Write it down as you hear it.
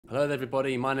Hello there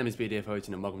everybody, my name is BDF18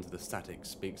 and welcome to The Static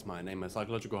Speaks My Name, a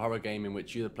psychological horror game in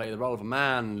which you play the role of a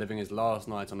man living his last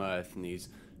night on Earth, and he's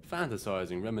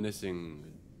fantasizing, reminiscing,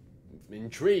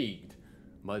 intrigued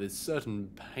by this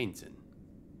certain painting.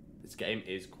 This game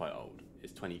is quite old,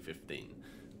 it's 2015,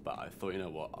 but I thought, you know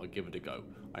what, I'll give it a go.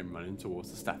 I'm running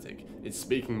towards the static. It's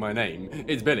speaking my name.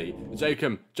 It's Billy.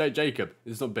 Jacob.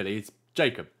 It's not Billy, it's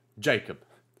Jacob.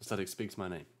 The static speaks my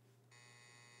name.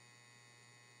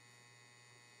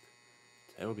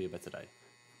 It will be a better day.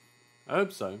 I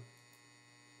hope so.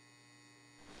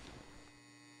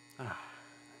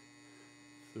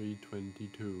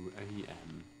 3:22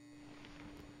 AM.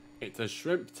 It's a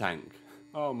shrimp tank.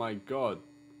 Oh my god.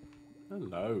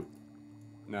 Hello.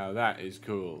 Now that is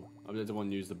cool. I didn't want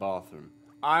to use the bathroom.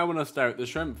 I want to stare at the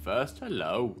shrimp first.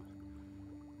 Hello.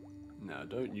 Now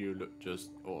don't you look just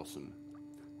awesome?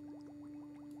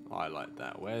 I like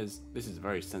that. This is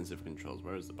very sensitive controls.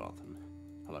 Where is the bathroom?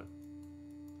 Hello.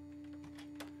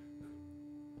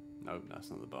 No, that's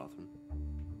not the bathroom.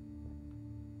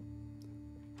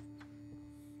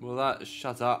 Well,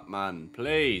 shut up, man.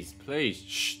 Please.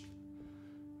 Shh.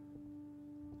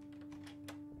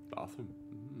 Bathroom.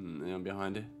 Anyone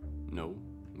behind it? No.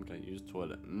 Okay, use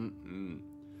toilet.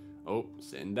 Oh,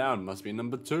 sitting down. Must be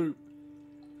number 2.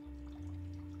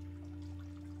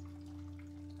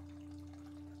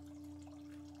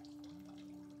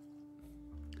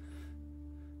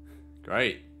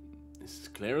 Great. This is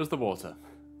clear as the water.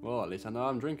 Well, at least I know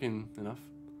I'm drinking enough.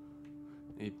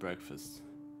 Eat breakfast.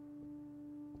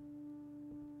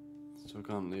 Still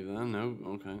can't leave there. No,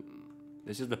 okay.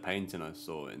 This is the painting I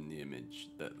saw in the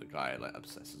image that the guy like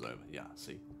obsesses over. Yeah,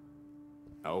 see.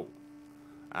 Oh.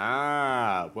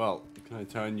 Ah, well, can I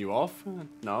turn you off?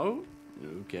 No?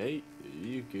 Okay.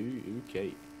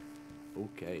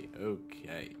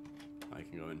 Okay. I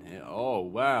can go in here. Oh,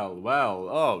 well.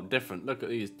 Oh, different. Look at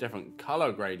these different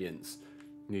color gradients.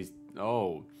 These,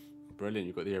 oh, brilliant.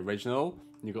 You've got the original.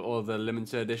 You've got all the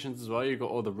limited editions as well. You've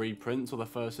got all the reprints, all the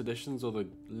first editions, all the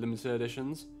limited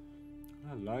editions.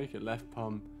 I like it. Left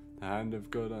palm, the hand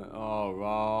of God.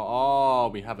 Oh,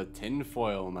 we have a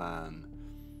tinfoil man.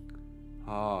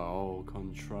 Oh,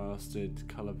 contrasted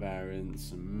color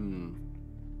variants.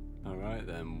 Alright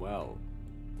then, well.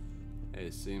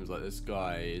 It seems like this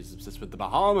guy is obsessed with the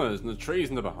Bahamas and the trees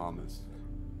in the Bahamas.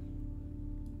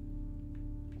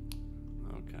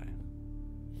 Okay.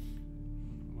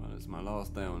 Well, it's my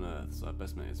last day on Earth, so I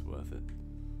best make it worth it.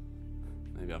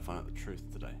 Maybe I'll find out the truth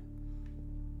today.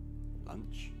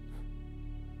 Lunch?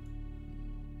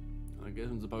 I guess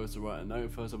I'm supposed to write a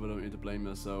note first, but I don't want you to blame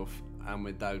yourself. And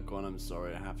with Dad gone, I'm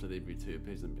sorry, I have to leave you too.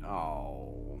 Please don't be.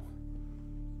 Oh,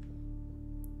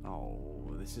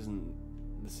 this isn't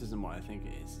what I think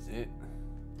it is it?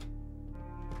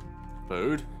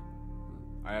 Food?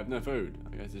 I have no food.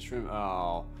 I guess it's shrimp.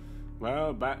 Oh,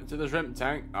 well, back to the shrimp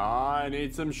tank. I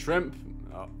need some shrimp.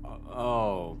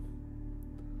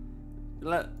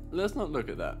 Let's not look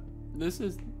at that. This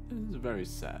is very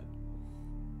sad.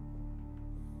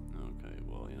 Okay,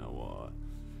 well, you know what?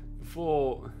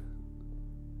 Before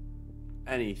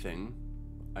anything,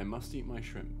 I must eat my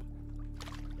shrimp.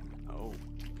 Oh,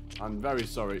 I'm very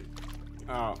sorry.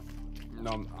 Oh,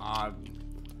 no,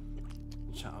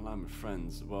 chat online with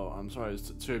friends. Well, I'm sorry,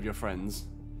 it's 2 of your friends.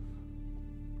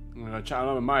 I'm gonna chat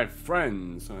online with my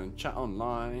friends. I'm gonna chat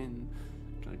online.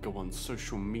 I'm gonna go on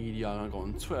social media. I'm gonna go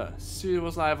on Twitter. See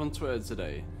what's live on Twitter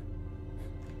today.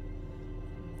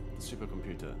 The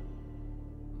supercomputer.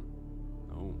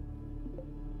 Oh.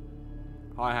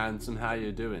 Hi, handsome. How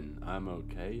you doing? I'm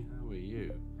okay. How are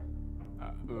you?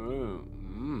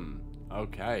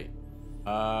 Okay.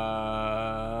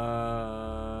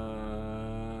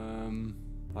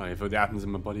 I feel the atoms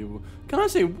in my body. Can I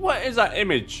say, what is that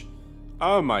image?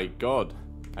 Oh my god.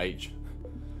 H.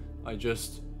 I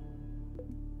just.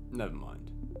 Never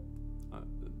mind.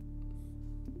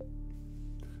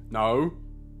 No.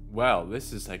 Well,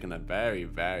 this is taking a very,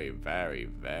 very, very,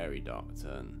 very dark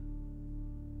turn.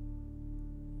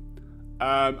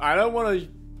 I don't want to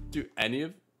do any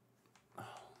of.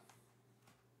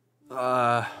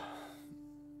 I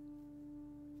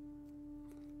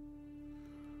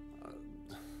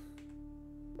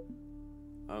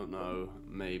don't know,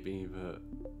 maybe, but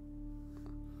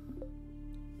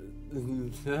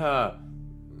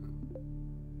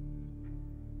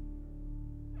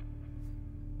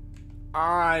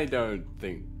I don't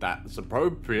think that's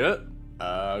appropriate.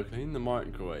 Clean the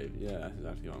microwave. Yeah, that's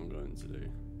exactly what I'm going to do.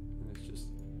 It's just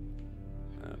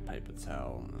paper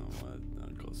towel. Oh,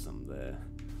 I've got some there.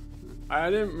 I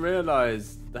didn't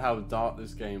realize how dark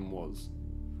this game was.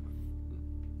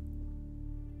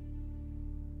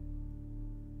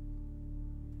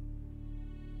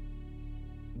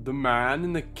 The man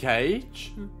in the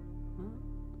cage?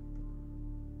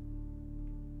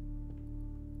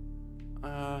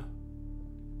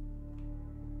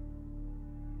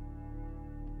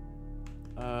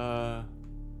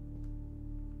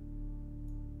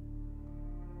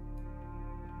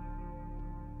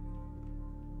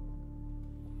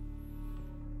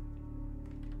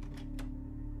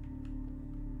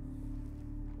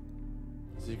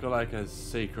 Has he got like a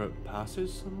secret passage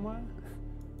somewhere?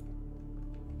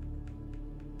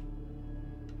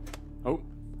 Oh,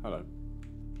 hello.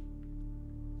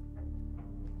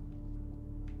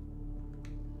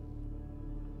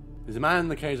 Is the man in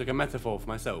the cage like a metaphor for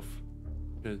myself?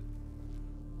 Good.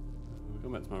 I'll go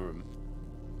back to my room.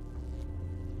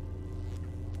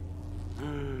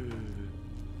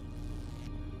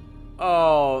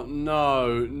 Oh,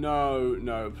 no, no,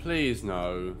 no, please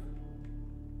no.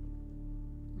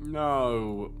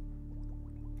 No.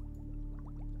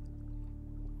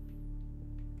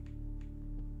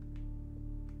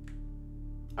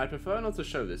 I prefer not to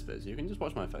show this bit, so you can just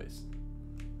watch my face.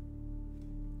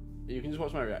 You can just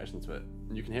watch my reaction to it,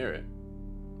 and you can hear it.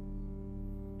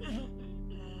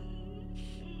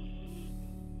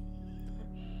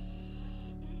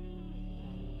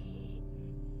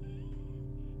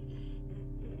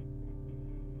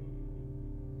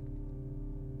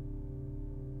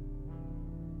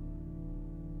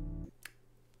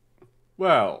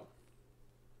 Well,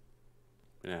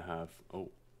 we now have,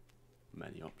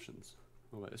 many options.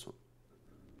 What about this one?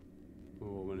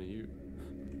 Oh, one of you.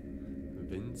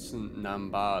 Vincent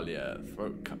Nambalia,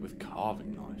 throat cut with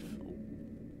carving knife.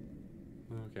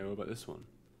 Oh. Okay, what about this one?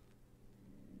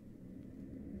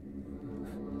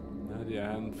 Nadia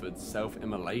Hanford,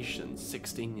 self-immolation,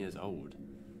 16 years old.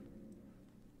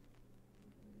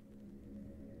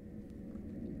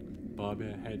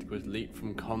 Barbara Hedquist leaped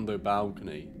from condo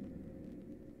balcony.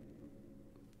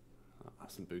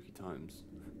 That's some booky times.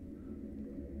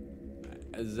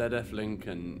 ZF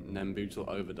Lincoln, Nembutal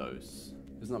overdose.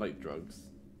 Isn't that like drugs?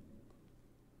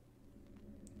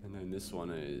 And then this one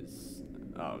is...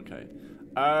 Oh, okay.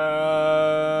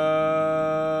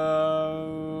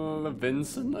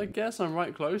 Vincent, I guess. I'm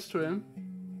right close to him.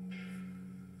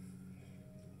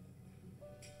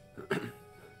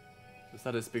 Is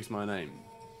that it speaks my name?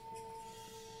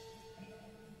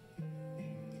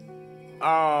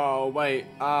 Oh, wait.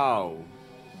 Oh.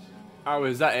 Oh,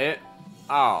 is that it?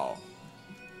 Oh.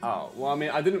 Oh, well, I mean,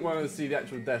 I didn't want to see the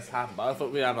actual deaths happen, but I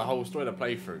thought we'd have a whole story to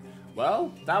play through.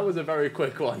 Well, that was a very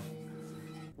quick one.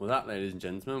 Well, that, ladies and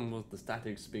gentlemen, was The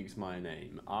Static Speaks My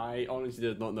Name. I honestly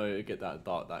did not know it would get that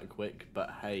dark that quick, but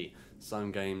hey,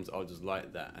 some games are just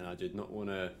like that, and I did not want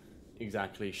to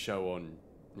exactly show on,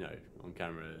 on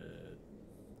camera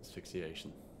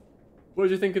asphyxiation. What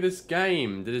did you think of this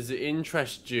game? Does it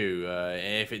interest you?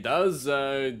 If it does,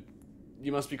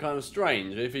 you must be kind of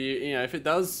strange. If if it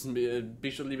does, be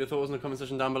sure to leave your thoughts in the comment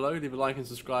section down below. Leave a like and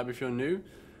subscribe if you're new.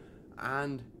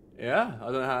 And yeah, I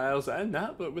don't know how else to end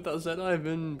that. But with that said, I've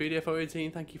been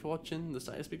BDFO18. Thank you for watching. The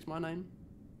Static Speaks My Name.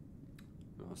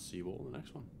 I'll see you all in the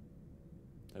next one.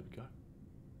 There we go.